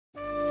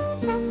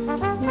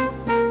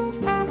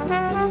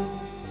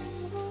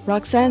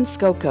Roxsand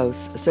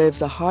Scocos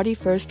serves a hearty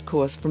first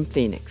course from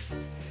Phoenix,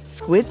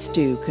 squid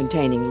stew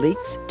containing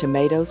leeks,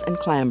 tomatoes, and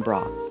clam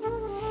broth.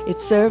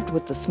 It's served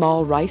with the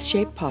small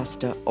rice-shaped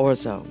pasta,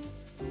 Orzo.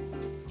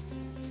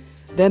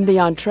 Then the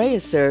entree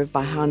is served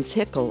by Hans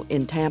Hickel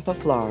in Tampa,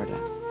 Florida.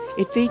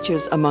 It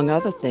features, among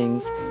other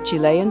things,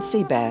 Chilean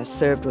sea bass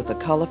served with a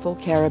colorful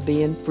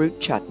Caribbean fruit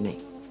chutney.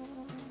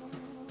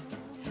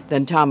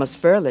 Then Thomas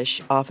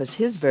Freslech offers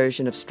his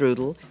version of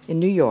strudel in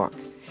New York.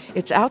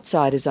 Its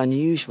outside is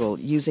unusual,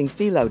 using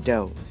phyllo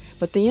dough,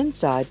 but the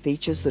inside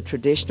features the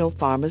traditional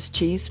farmer's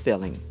cheese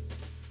filling.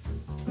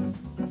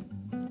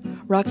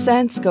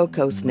 Roxsand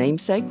Scocos'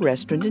 namesake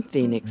restaurant in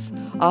Phoenix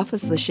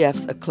offers the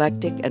chef's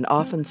eclectic and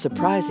often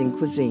surprising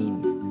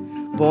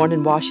cuisine. Born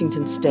in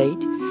Washington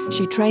State,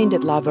 she trained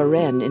at La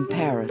Varenne in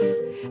Paris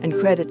and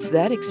credits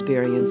that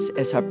experience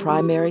as her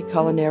primary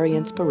culinary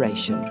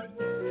inspiration.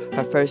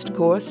 Her first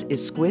course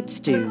is squid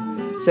stew,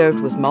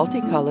 served with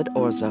multicolored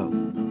orzo.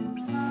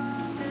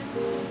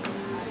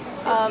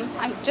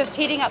 I'm just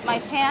heating up my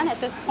pan at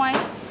this point,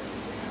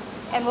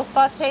 and we'll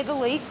saute the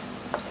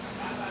leeks.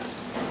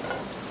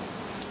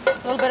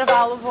 A little bit of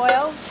olive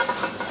oil.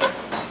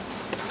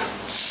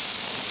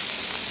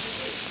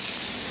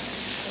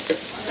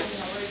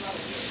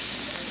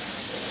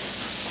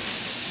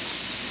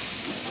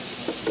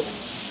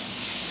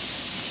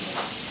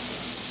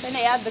 Then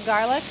I add the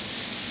garlic.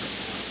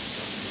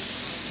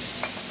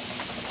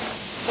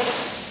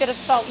 Bit of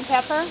salt and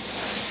pepper.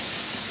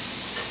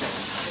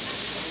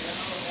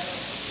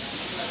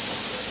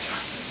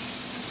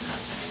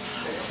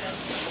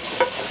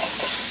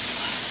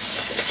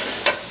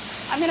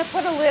 I'm going to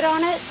put a lid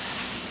on it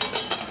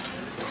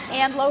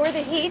and lower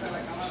the heat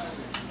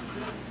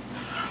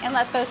and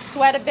let those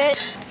sweat a bit.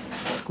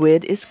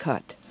 Squid is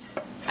cut.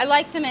 I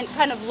like them in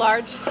kind of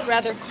large,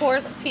 rather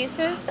coarse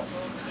pieces.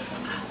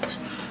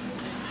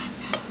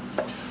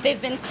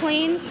 They've been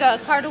cleaned,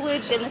 the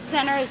cartilage in the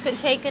center has been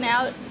taken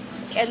out,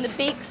 and the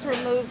beaks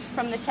removed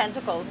from the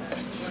tentacles.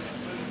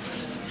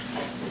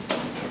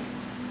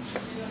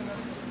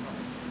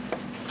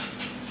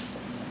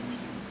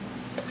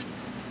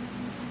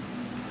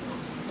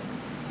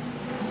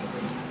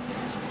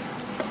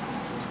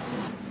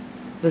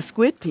 The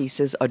squid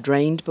pieces are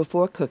drained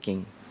before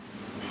cooking.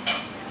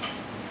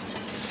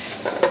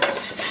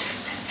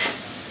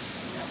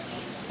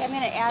 Okay, I'm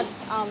going to add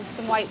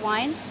some white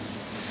wine.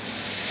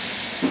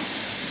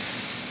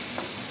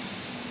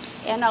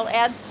 And I'll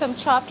add some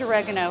chopped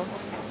oregano.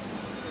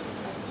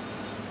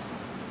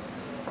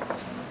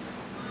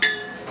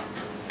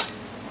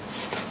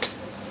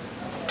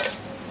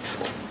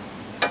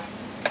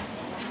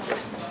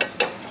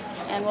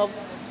 And we'll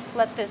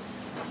let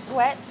this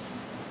sweat.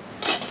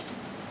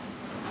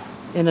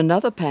 In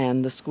another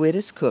pan, the squid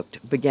is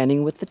cooked,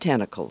 beginning with the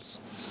tentacles.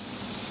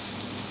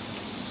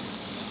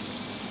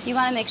 You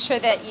want to make sure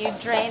that you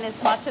drain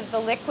as much of the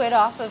liquid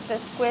off of the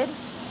squid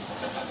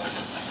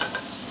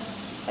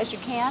as you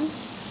can.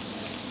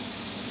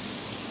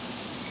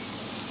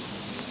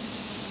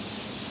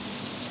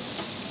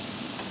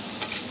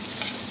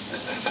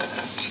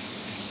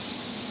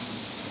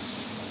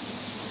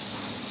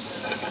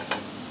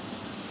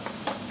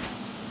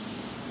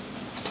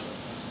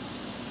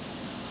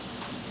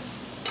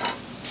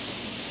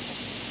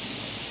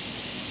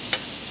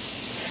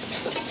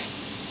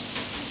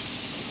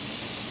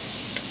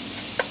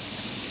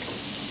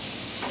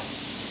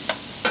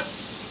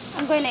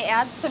 I'm going to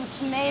add some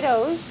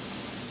tomatoes.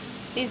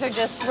 These are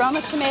just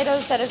Roma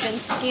tomatoes that have been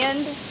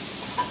skinned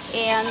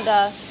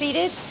and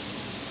seeded.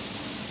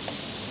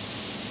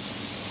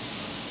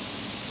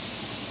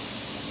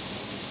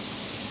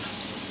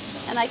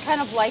 And I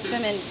kind of like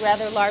them in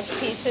rather large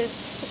pieces.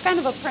 It's kind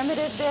of a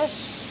primitive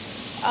dish.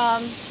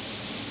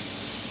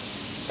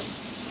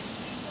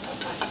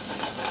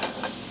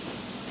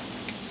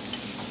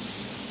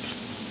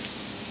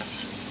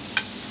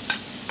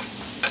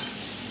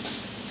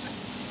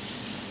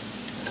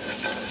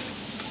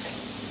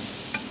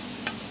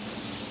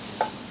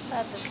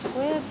 Add the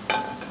squid.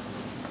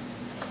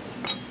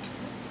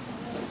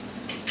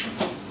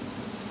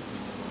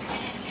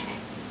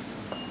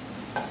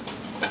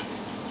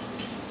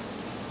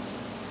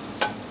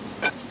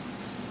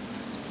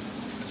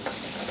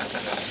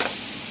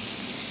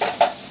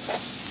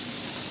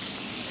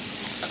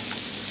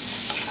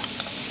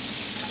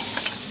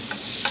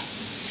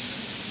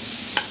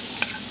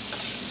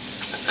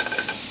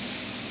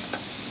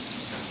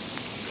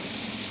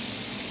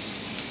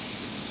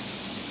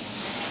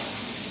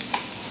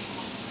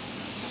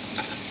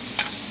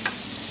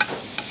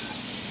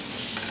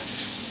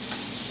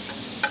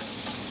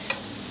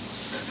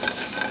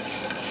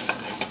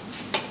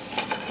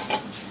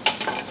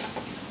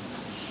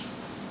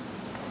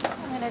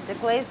 To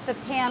glaze the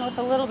pan with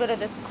a little bit of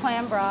this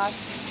clam broth.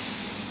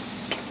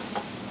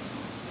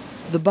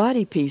 The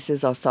body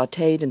pieces are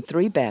sautéed in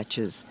 3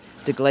 batches,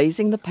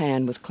 deglazing the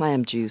pan with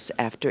clam juice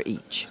after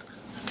each.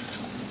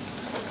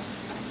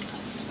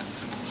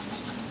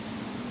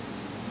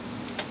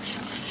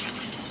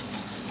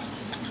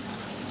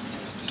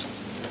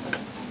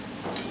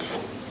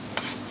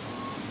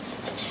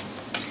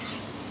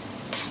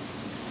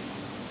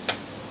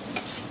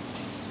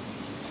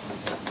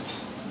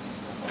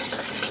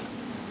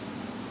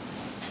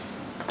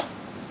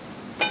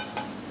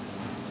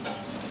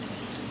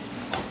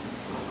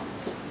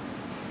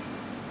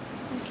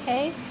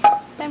 Okay,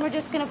 then we're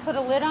just going to put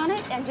a lid on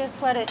it and just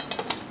let it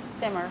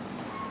simmer.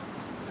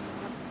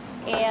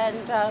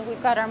 And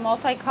we've got our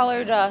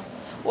multicolored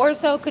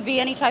orzo. Could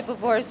be any type of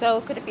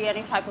orzo, could it be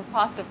any type of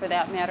pasta for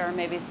that matter, or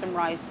maybe some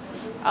rice.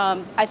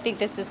 I think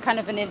this is kind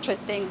of an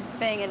interesting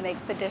thing and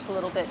makes the dish a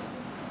little bit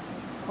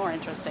more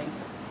interesting.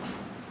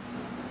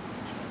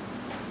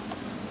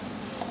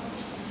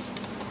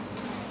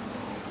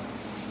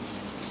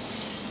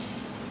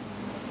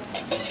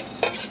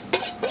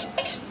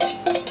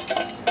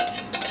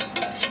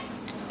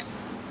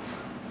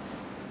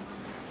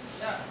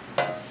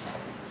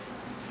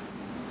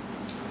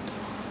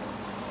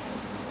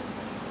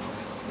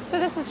 So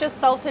this is just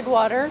salted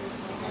water,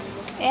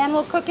 and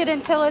we'll cook it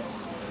until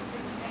it's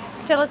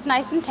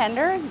nice and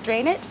tender.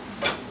 Drain it,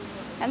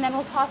 and then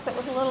we'll toss it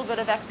with a little bit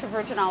of extra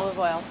virgin olive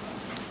oil.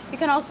 You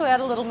can also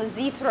add a little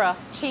Mazithra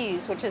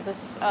cheese, which is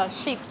a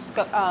sheep's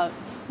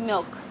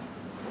milk,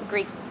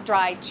 Greek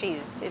dried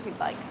cheese, if you'd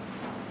like.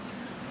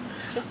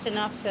 Just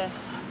enough to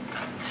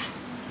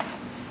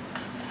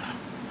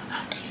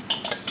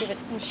give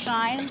it some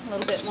shine, a little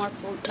bit more,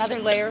 another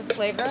layer of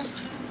flavor.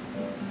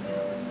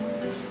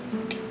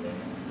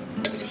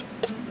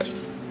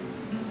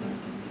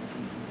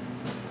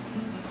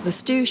 The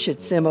stew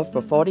should simmer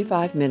for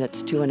 45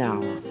 minutes to an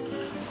hour.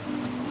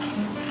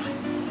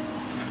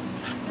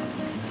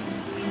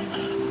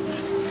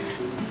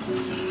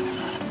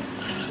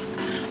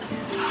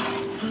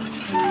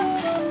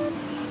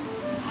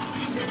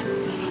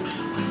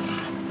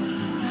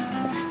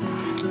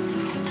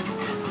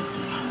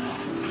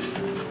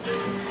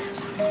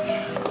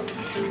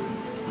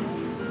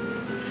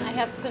 I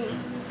have some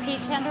pea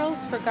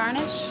tendrils for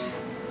garnish.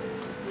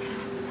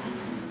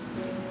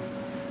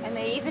 And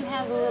they even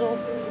have the little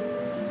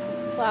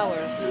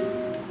flowers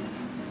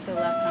still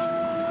left on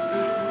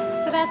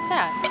them. So that's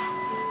that.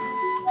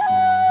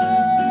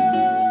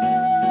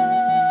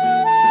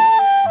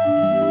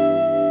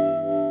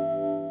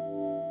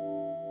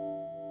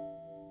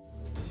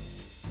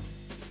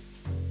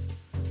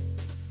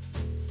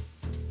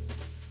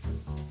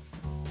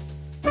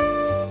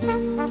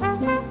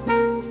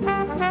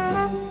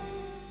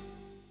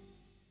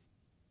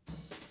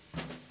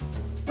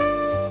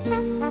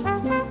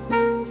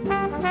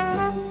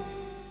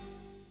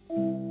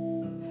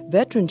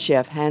 Veteran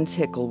chef Hans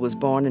Hickel was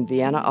born in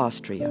Vienna,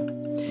 Austria.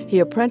 He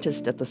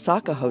apprenticed at the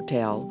Saka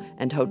Hotel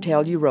and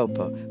Hotel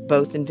Europa,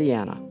 both in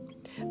Vienna.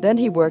 Then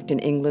he worked in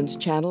England's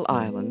Channel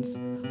Islands,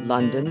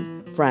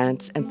 London,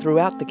 France, and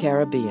throughout the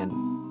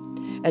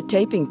Caribbean. At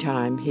taping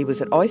time, he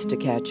was at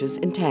Oystercatchers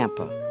in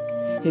Tampa.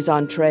 His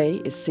entree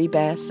is sea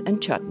bass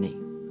and chutney.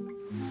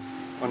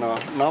 Oh,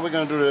 now we're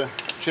going to do the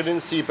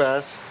Seared Sea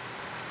Bass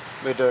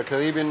with the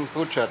Caribbean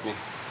Fruit Chutney.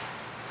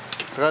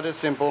 It's rather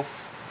simple.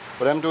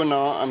 What I'm doing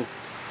now,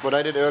 what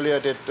I did earlier, I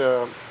did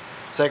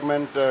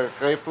segment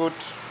grapefruit,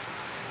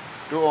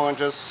 2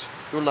 oranges,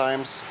 2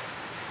 limes,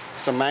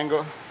 some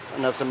mango,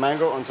 and I have some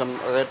mango and some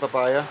red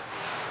papaya.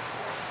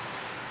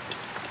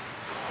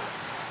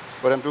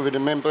 What I'm doing with the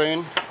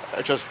membrane,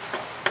 I just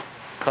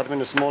cut them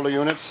into smaller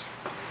units.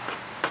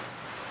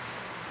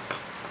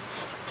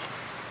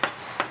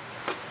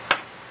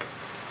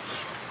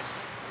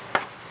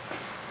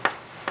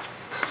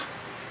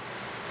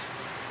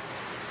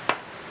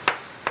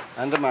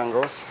 And the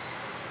mangoes.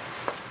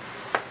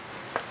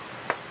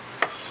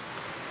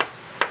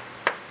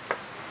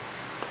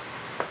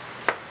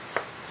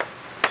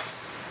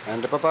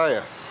 And the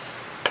papaya.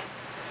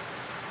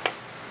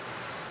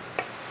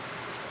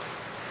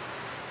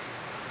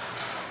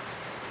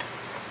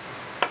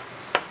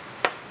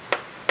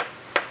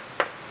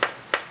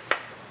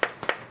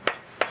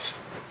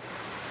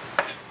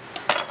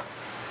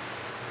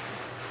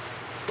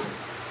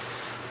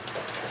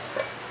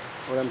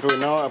 What I'm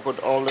doing now, I put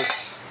all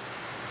these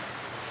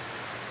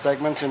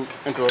segments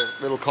into a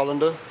little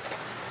colander.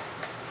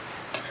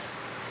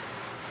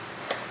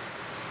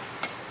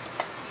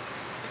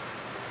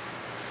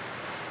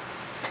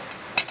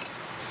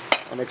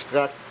 And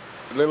extract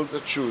a little bit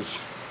of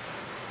juice.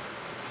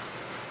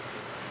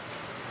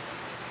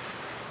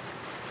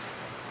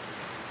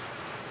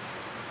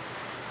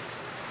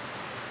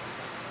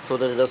 So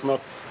that it does not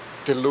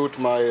dilute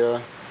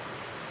my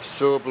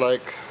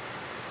syrup-like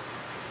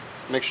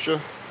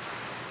mixture.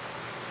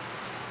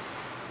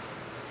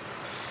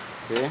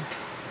 Okay,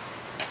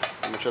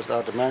 let me just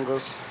add the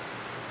mangoes.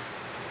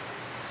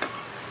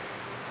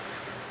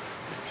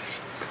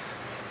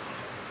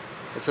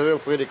 It's a real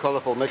pretty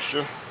colorful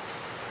mixture.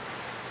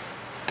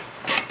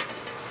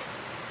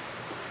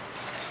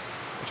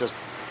 Just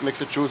mix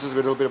the juices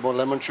with a little bit more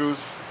lemon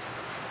juice.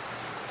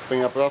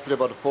 Bring up roughly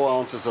about 4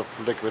 ounces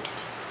of liquid.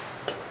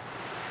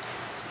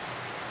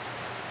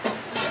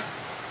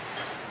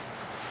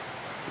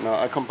 Now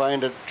I combine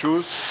the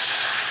juice,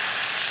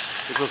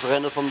 which was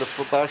rendered from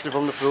partially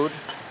from the fruit,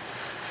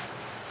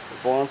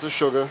 4 ounces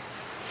sugar,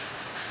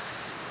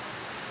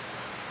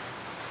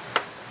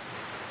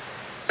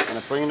 and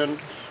I bring it in,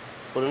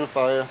 put it in the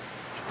fire,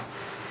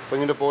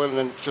 bring it to boil, and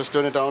then just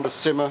turn it down to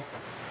simmer.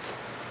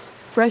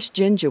 Fresh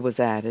ginger was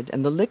added,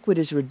 and the liquid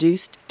is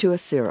reduced to a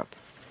syrup.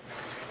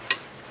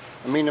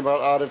 I mean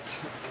about added,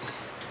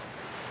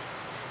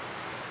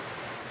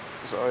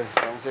 sorry,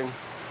 wrong thing,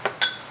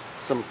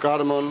 some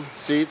cardamom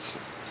seeds.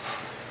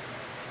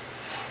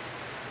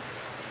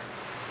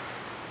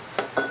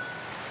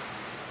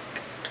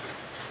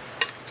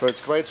 So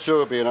it's quite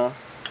syrupy, you know.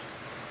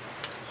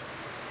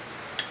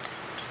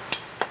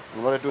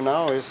 And what I do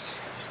now is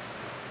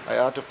I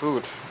add the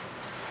food.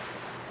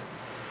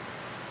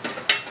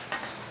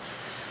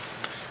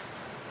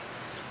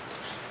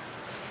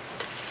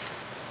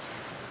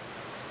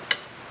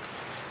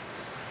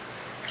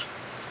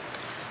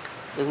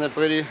 Isn't it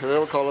pretty?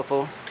 Real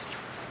colorful.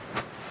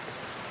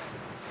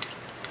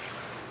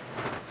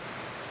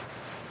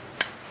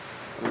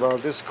 And while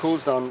this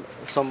cools down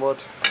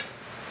somewhat,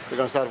 we're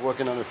going to start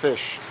working on the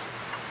fish.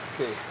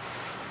 Okay.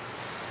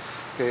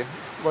 Okay.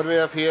 What we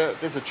have here,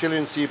 this is a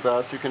Chilean sea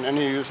bass. You can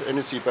use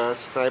any sea bass,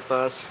 striped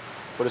bass,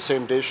 for the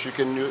same dish. You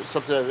can use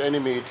substitute any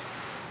meat,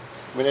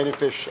 with any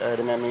fish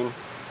item, I mean.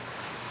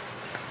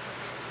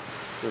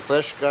 With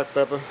fresh cracked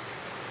pepper.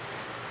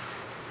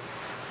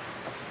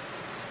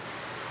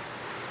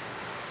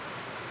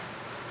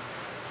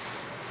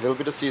 A little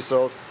bit of sea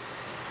salt.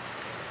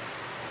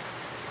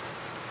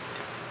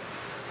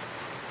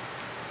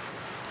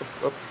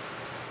 Up.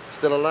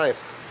 Still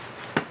alive.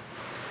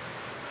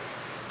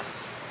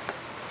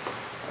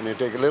 And you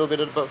take a little bit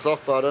of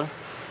soft butter.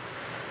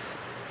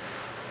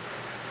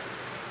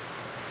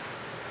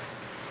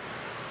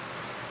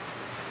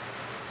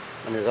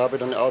 And you rub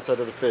it on the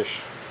outside of the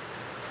fish.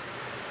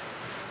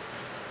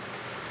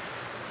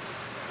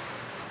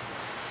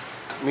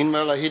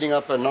 Meanwhile, I'm heating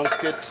up a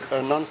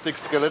non-stick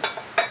skillet.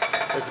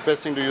 That's the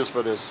best thing to use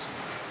for this.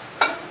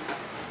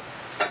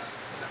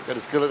 Get the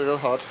skillet real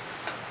hot.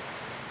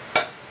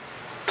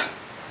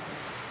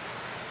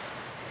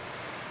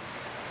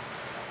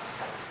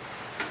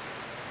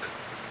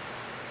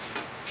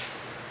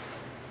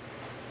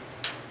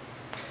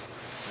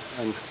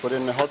 And put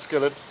in the hot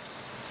skillet.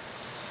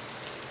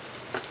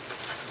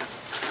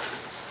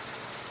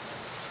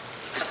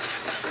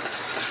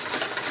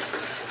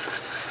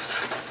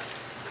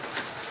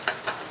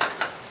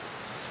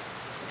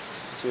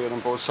 See it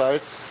on both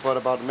sides for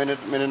about a minute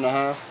and a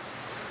half.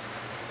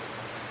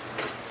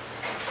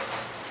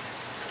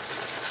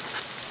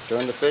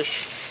 Turn the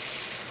fish.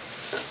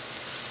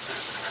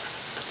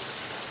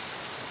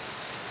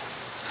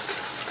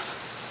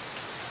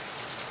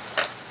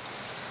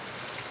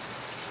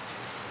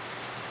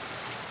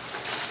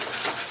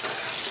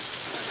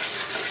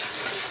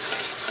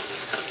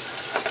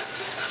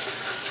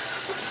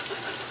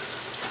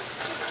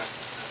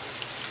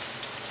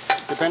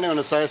 Depending on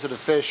the size of the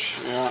fish,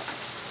 yeah.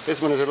 This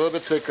one is a little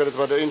bit thicker, it's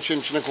about an inch and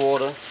a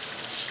quarter.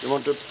 You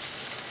want to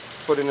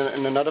put in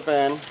another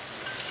pan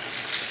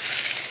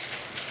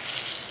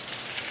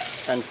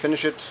and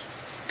finish it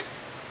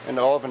in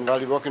the oven while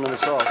you're working on the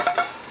sauce.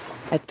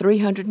 At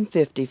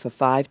 350 for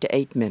 5 to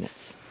 8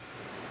 minutes.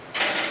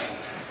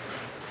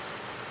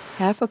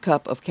 Half a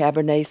cup of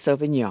Cabernet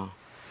Sauvignon.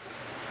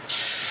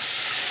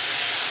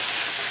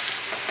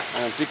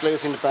 And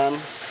deglazing the pan.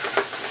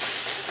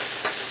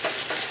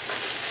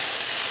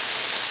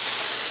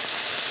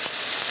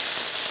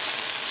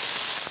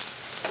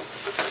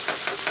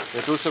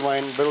 Reduce the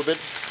wine a little bit.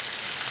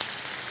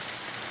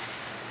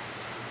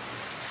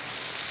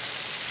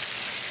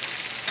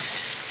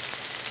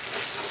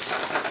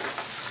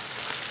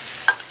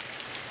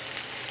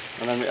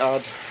 And then we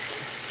add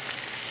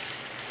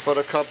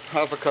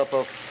half a cup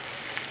of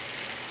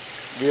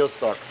veal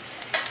stock,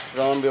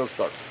 brown veal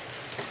stock.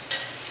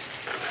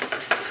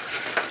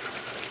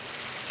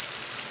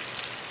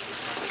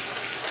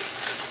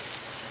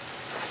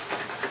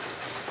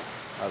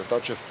 Add a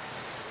touch of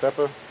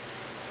pepper.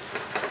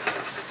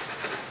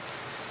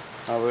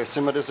 I will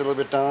simmer this a little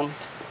bit down.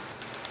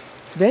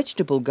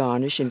 Vegetable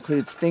garnish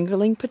includes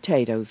fingerling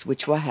potatoes,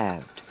 which were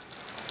halved.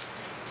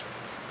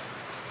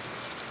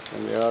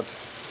 And we add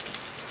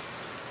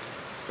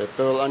the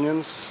pearl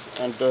onions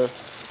and the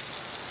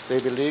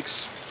baby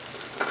leeks.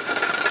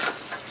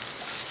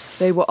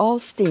 They were all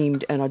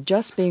steamed and are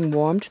just being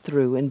warmed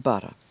through in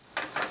butter.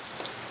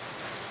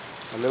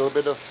 A little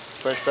bit of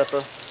fresh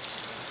pepper.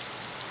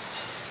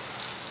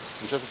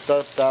 And just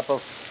a dab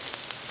of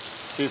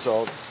sea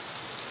salt.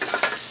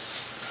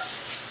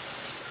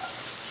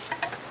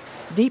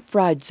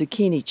 Deep-fried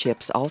zucchini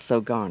chips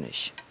also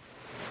garnish.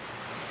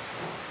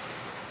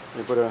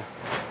 You put a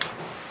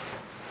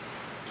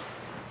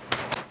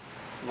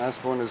nice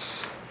spoon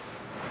is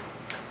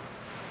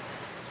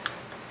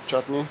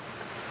chutney.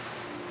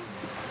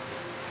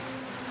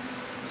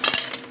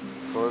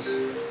 Of course,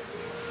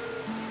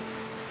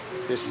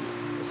 this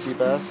sea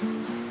bass,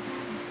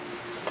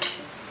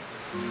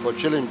 or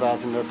Chilean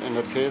bass in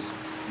that case,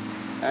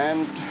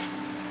 and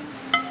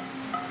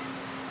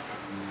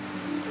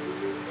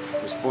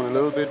we spoon a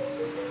little bit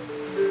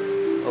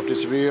of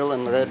this veal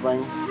and red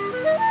wine.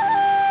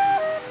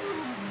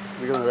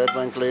 Veal and red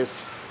wine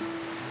glaze.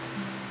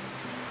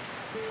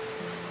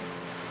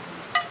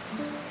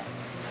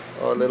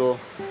 Our little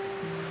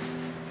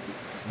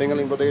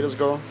fingerling potatoes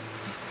go.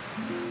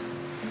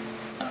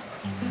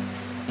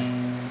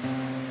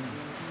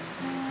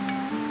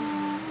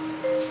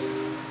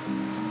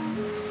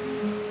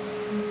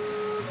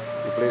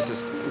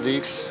 places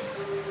leaks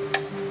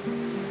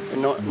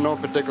in no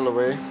particular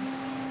way.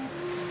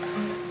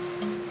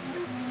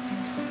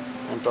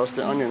 And toss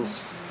the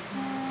onions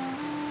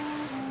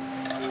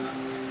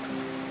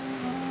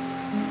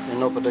in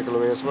no particular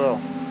way as well.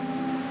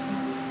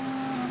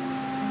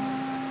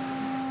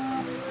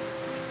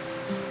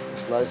 A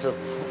slice of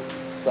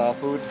star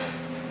food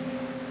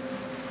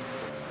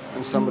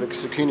and some of the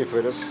zucchini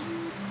fritters.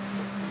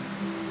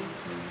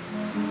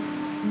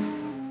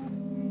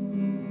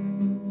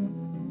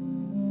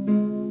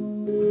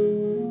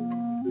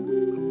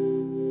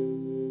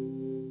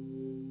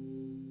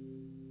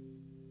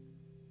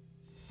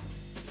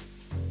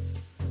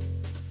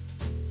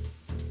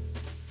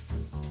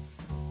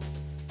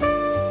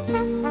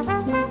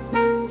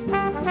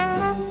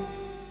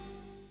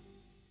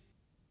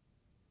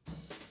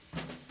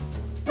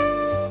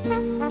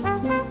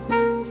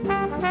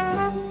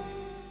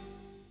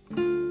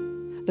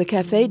 The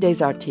Café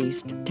des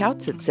Artistes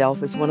touts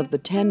itself as one of the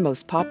 10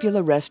 most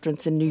popular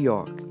restaurants in New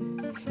York.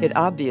 It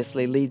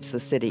obviously leads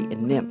the city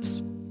in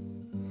nymphs.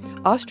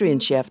 Austrian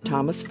chef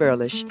Thomas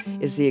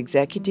Freslech is the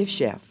executive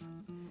chef.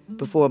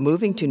 Before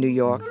moving to New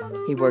York,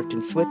 he worked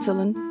in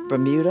Switzerland,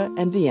 Bermuda,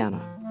 and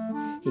Vienna.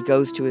 He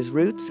goes to his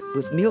roots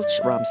with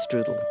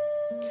Milchramstrudel.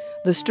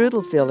 The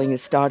strudel filling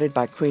is started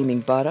by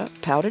creaming butter,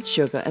 powdered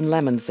sugar, and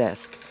lemon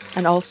zest,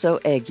 and also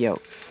egg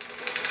yolks.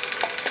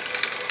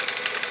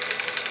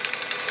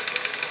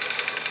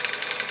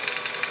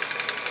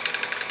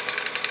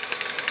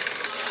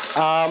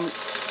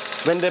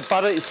 When the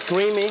butter is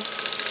creamy,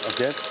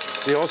 okay,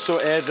 we also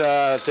add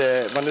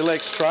the vanilla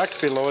extract.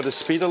 We lower the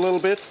speed a little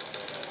bit.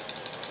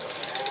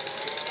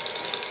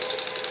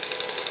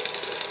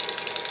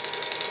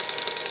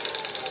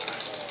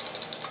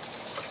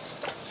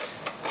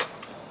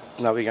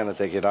 Now we're gonna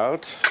take it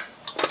out,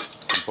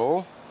 the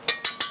bowl.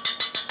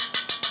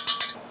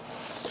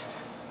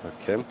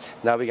 Okay,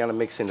 now we're gonna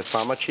mix in the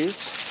farmer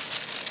cheese.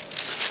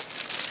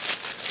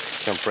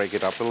 Can break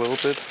it up a little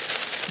bit.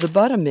 The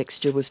butter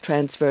mixture was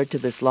transferred to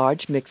this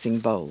large mixing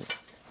bowl.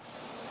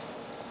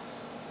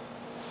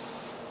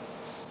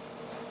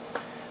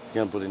 We're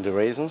gonna put in the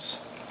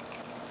raisins,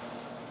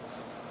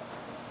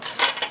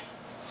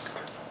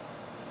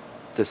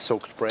 the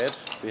soaked bread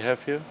we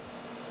have here.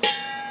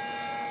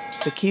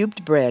 The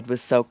cubed bread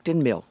was soaked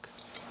in milk.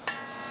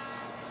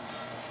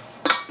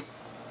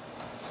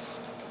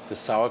 The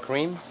sour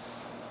cream.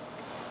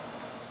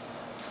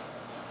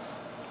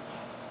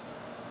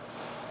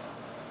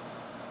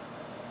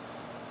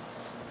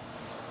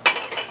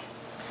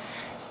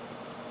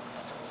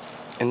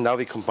 And now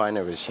we combine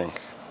everything.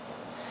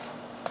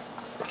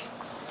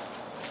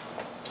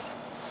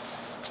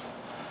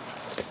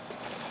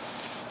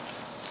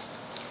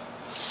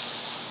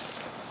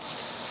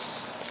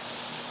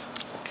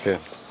 Okay.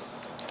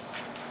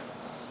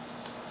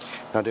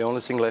 Now the only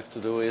thing left to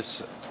do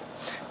is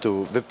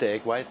to whip the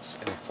egg whites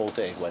and fold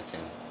the egg whites in.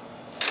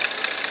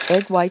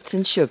 Egg whites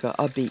and sugar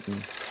are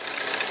beaten.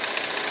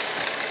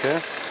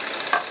 Okay.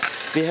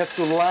 We have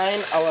to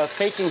line our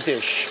baking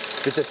dish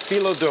with a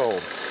phyllo dough.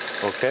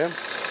 Okay.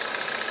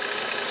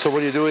 So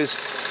what you do is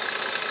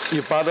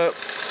you butter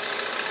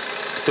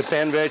the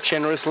pan very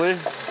generously.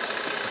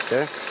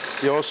 Okay.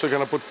 You're also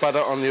gonna put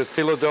butter on your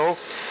phyllo dough.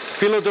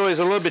 Phyllo dough is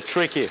a little bit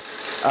tricky.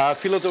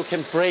 Phyllo dough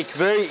can break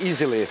very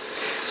easily.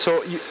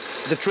 So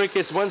the trick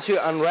is once you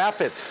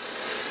unwrap it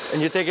and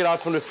you take it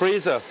out from the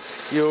freezer,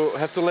 you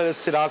have to let it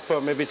sit out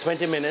for maybe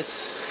 20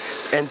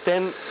 minutes, and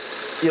then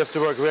you have to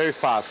work very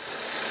fast.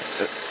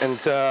 And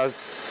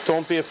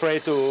don't be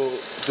afraid to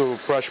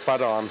brush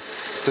butter on,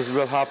 because it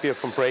will help you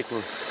from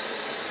breaking.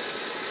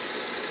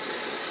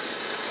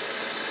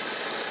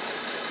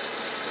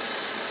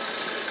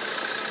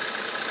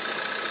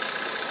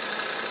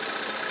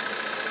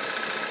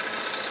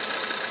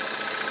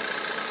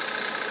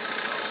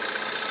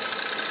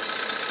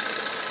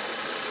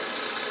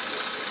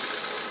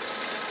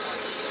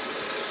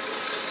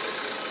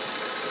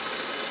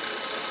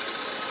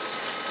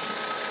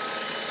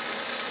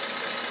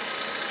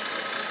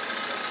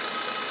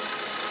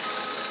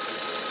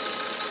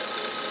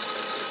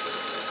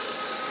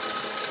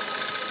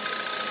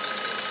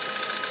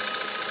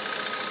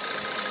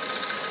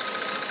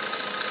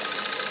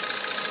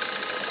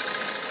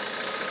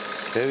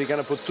 Okay, we're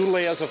gonna put 2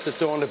 layers of the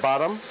dough on the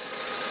bottom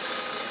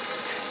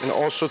and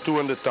also 2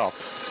 on the top.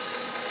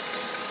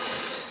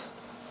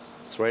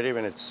 It's ready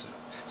when it's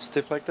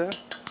stiff like that.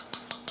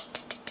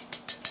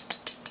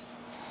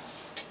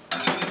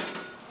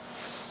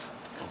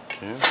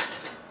 Okay.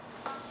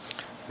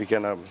 We're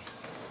gonna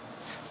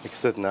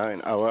mix that now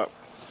in our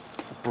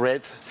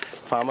bread,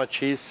 farmer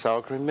cheese,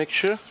 sour cream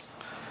mixture.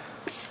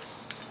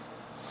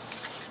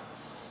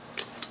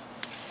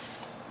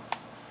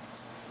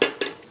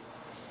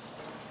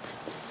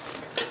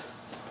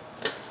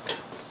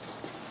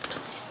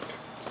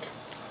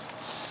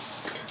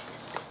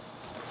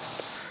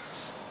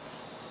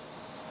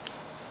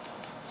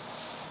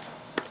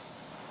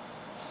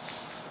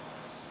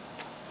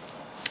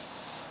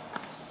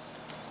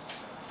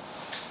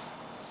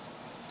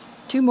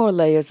 2 more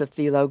layers of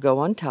phyllo go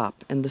on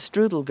top, and the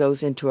strudel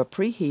goes into a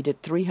preheated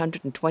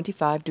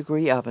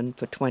 325-degree oven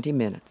for 20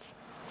 minutes.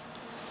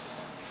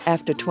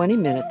 After 20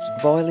 minutes,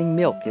 boiling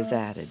milk is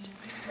added.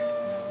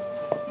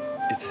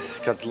 It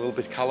got a little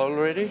bit color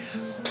already.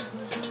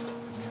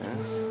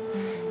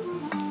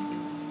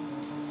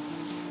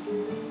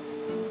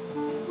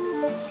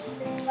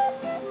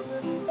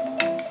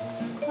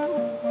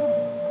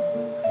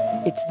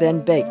 It's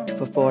then baked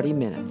for 40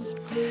 minutes.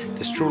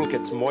 The strudel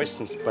gets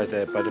moistened by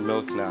the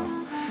milk now,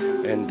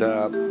 and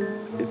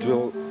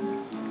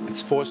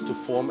it's forced to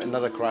form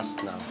another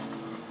crust now.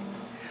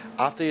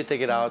 After you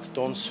take it out,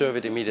 don't serve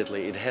it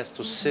immediately. It has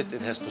to sit,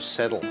 it has to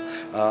settle,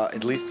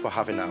 at least for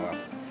half an hour.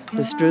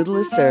 The strudel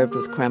is served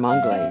with crème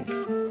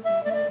anglaise.